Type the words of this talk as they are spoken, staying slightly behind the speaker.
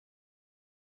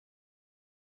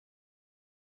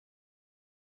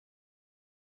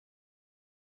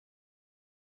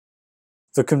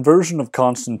The conversion of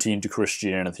Constantine to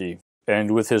Christianity,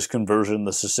 and with his conversion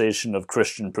the cessation of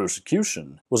Christian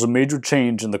persecution, was a major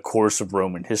change in the course of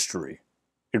Roman history.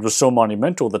 It was so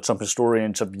monumental that some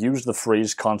historians have used the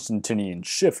phrase Constantinian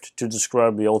Shift to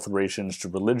describe the alterations to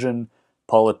religion,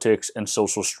 politics, and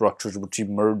social structures which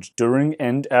emerged during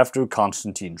and after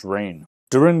Constantine's reign.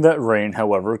 During that reign,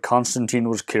 however, Constantine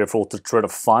was careful to tread a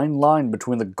fine line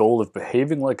between the goal of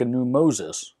behaving like a new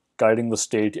Moses, guiding the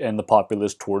state and the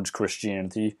populace towards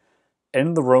Christianity,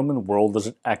 and the Roman world as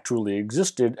it actually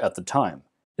existed at the time.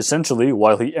 Essentially,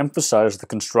 while he emphasized the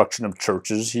construction of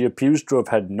churches, he appears to have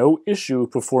had no issue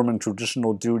performing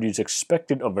traditional duties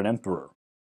expected of an emperor.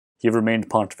 He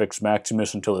remained Pontifex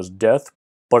Maximus until his death,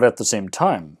 but at the same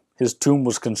time, his tomb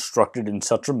was constructed in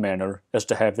such a manner as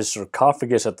to have his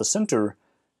sarcophagus at the center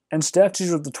and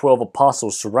statues of the 12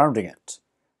 apostles surrounding it,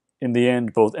 in the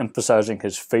end both emphasizing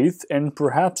his faith and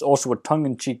perhaps also a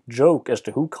tongue-in-cheek joke as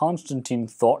to who Constantine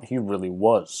thought he really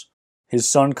was. His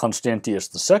son Constantius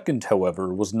II,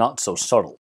 however, was not so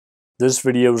subtle. This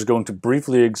video is going to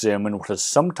briefly examine what has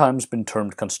sometimes been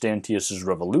termed Constantius'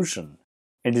 revolution,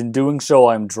 and in doing so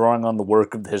I am drawing on the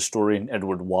work of the historian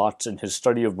Edward Watts in his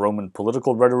study of Roman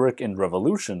political rhetoric and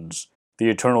revolutions, The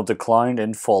Eternal Decline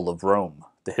and Fall of Rome,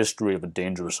 the History of a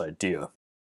Dangerous Idea.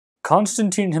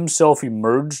 Constantine himself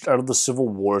emerged out of the civil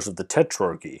wars of the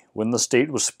Tetrarchy, when the state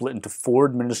was split into 4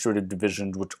 administrative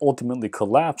divisions which ultimately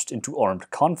collapsed into armed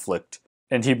conflict,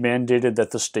 and he mandated that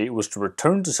the state was to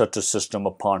return to such a system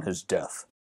upon his death.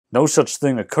 No such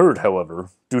thing occurred, however,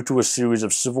 due to a series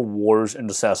of civil wars and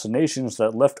assassinations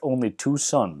that left only 2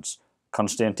 sons,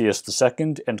 Constantius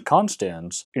II and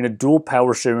Constans, in a dual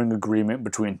power-sharing agreement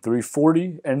between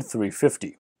 340 and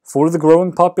 350. For the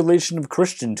growing population of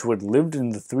Christians who had lived in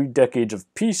the 3 decades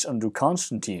of peace under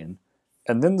Constantine,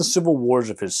 and then the civil wars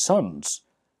of his sons,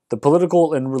 the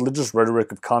political and religious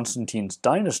rhetoric of Constantine's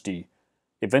dynasty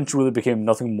eventually became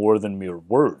nothing more than mere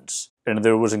words, and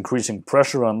there was increasing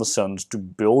pressure on the sons to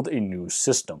build a new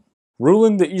system.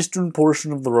 Ruling the eastern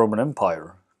portion of the Roman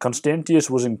Empire, Constantius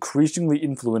was increasingly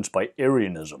influenced by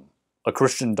Arianism, a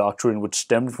Christian doctrine which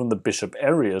stemmed from the bishop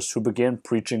Arius, who began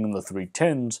preaching in the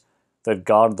 310s that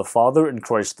God the Father and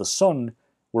Christ the Son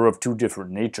were of 2 different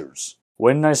natures.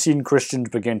 When Nicene Christians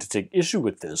began to take issue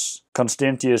with this,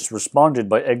 Constantius responded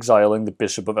by exiling the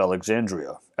bishop of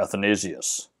Alexandria,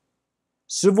 Athanasius.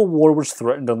 Civil war was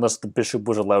threatened unless the bishop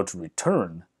was allowed to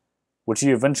return, which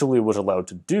he eventually was allowed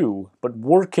to do, but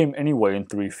war came anyway in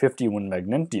 350 when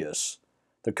Magnentius,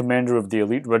 the commander of the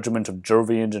elite regiment of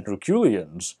Jovians and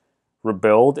Herculeans,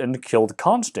 rebelled and killed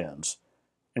Constans,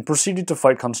 and proceeded to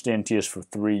fight Constantius for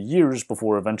 3 years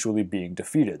before eventually being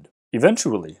defeated.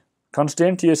 Eventually,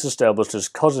 Constantius established his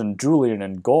cousin Julian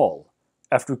in Gaul,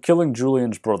 after killing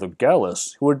Julian's brother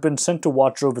Gallus, who had been sent to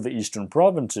watch over the eastern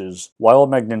provinces while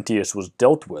Magnentius was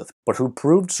dealt with, but who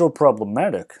proved so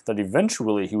problematic that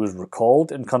eventually he was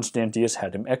recalled and Constantius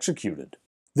had him executed.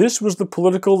 This was the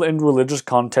political and religious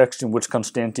context in which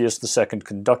Constantius II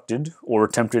conducted, or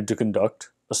attempted to conduct,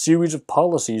 a series of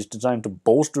policies designed to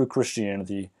bolster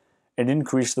Christianity and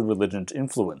increase the religion's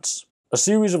influence. A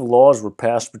series of laws were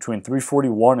passed between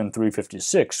 341 and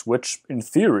 356, which, in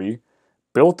theory,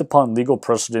 built upon legal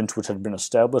precedents which had been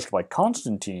established by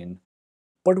Constantine,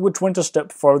 but which went a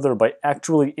step farther by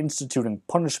actually instituting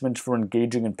punishments for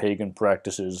engaging in pagan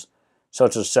practices,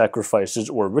 such as sacrifices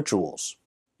or rituals.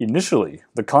 Initially,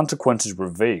 the consequences were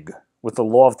vague, with the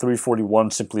law of 341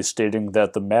 simply stating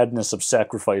that the madness of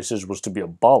sacrifices was to be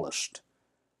abolished,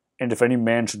 and if any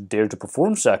man should dare to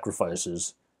perform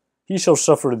sacrifices, he shall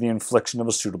suffer the infliction of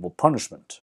a suitable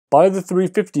punishment. By the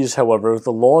 350s, however,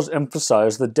 the laws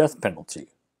emphasized the death penalty.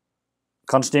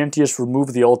 Constantius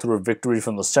removed the altar of victory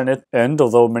from the Senate, and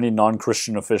although many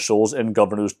non-Christian officials and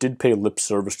governors did pay lip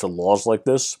service to laws like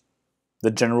this, the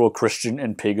general Christian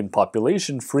and pagan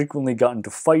population frequently got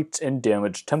into fights and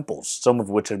damaged temples, some of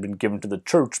which had been given to the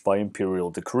church by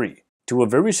imperial decree. To a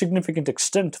very significant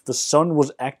extent, the Son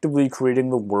was actively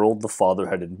creating the world the Father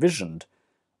had envisioned,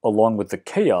 along with the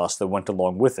chaos that went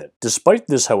along with it. Despite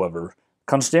this, however,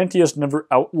 Constantius never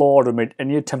outlawed or made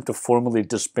any attempt to formally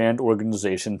disband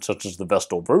organizations such as the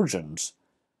Vestal Virgins,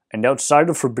 and outside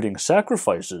of forbidding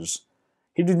sacrifices,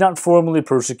 he did not formally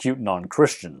persecute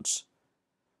non-Christians.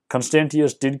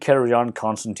 Constantius did carry on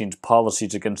Constantine's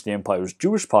policies against the empire's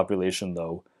Jewish population,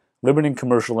 though, limiting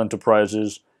commercial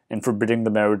enterprises and forbidding the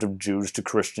marriage of Jews to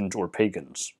Christians or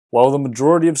pagans. While the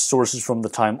majority of sources from the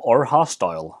time are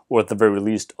hostile, or at the very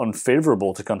least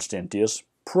unfavorable to Constantius,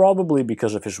 probably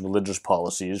because of his religious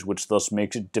policies, which thus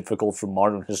makes it difficult for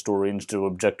modern historians to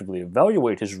objectively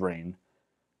evaluate his reign,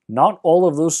 not all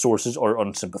of those sources are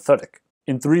unsympathetic.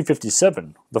 In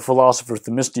 357, the philosopher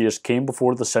Themistius came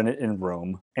before the Senate in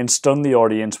Rome and stunned the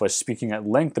audience by speaking at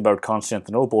length about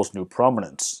Constantinople's new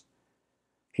prominence.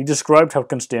 He described how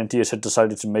Constantius had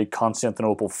decided to make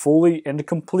Constantinople fully and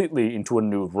completely into a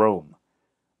new Rome.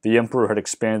 The emperor had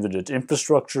expanded its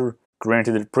infrastructure,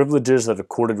 granted it privileges that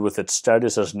accorded with its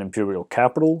status as an imperial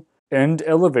capital, and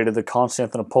elevated the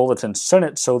Constantinopolitan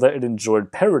Senate so that it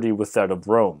enjoyed parity with that of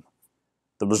Rome.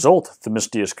 The result,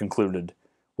 Themistius concluded,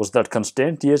 was that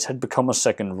Constantius had become a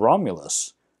second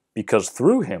Romulus, because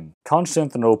through him,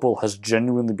 Constantinople has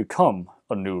genuinely become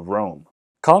a new Rome.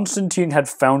 Constantine had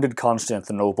founded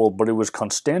Constantinople, but it was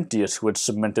Constantius who had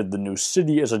cemented the new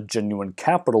city as a genuine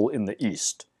capital in the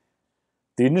east.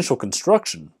 The initial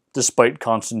construction, despite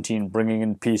Constantine bringing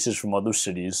in pieces from other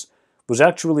cities, was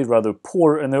actually rather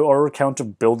poor, and there are accounts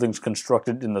of buildings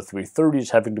constructed in the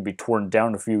 330s having to be torn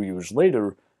down a few years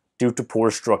later due to poor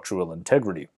structural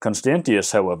integrity.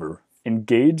 Constantius, however,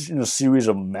 engaged in a series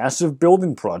of massive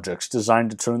building projects designed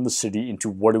to turn the city into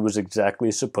what it was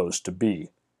exactly supposed to be: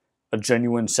 a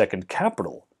genuine second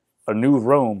capital, a new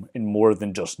Rome in more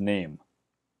than just name.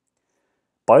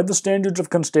 By the standards of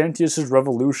Constantius'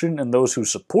 revolution and those who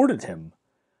supported him,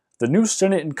 the new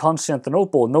Senate in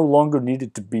Constantinople no longer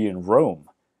needed to be in Rome,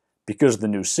 because the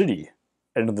new city,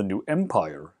 and the new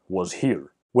empire, was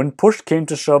here. When push came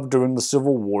to shove during the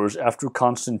civil wars after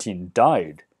Constantine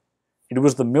died, it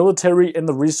was the military and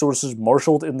the resources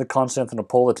marshaled in the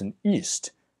Constantinopolitan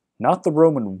East, not the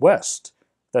Roman West,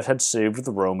 that had saved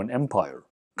the Roman Empire.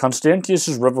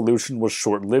 Constantius' revolution was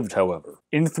short-lived, however.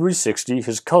 In 360,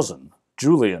 his cousin,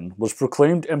 Julian, was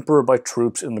proclaimed emperor by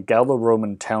troops in the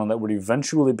Gallo-Roman town that would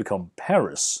eventually become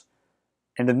Paris,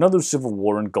 and another civil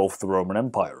war engulfed the Roman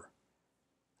Empire.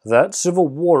 That civil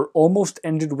war almost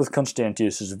ended with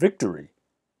Constantius' victory,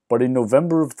 but in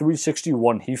November of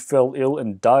 361 he fell ill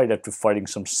and died after fighting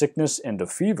some sickness and a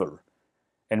fever,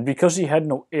 and because he had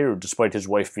no heir despite his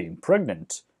wife being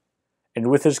pregnant, and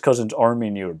with his cousin's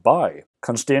army nearby,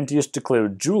 Constantius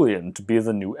declared Julian to be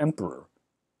the new emperor.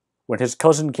 When his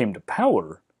cousin came to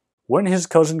power,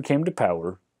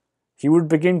 he would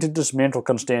begin to dismantle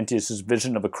Constantius'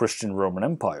 vision of a Christian Roman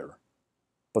Empire.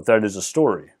 But that is a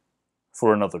story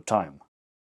for another time.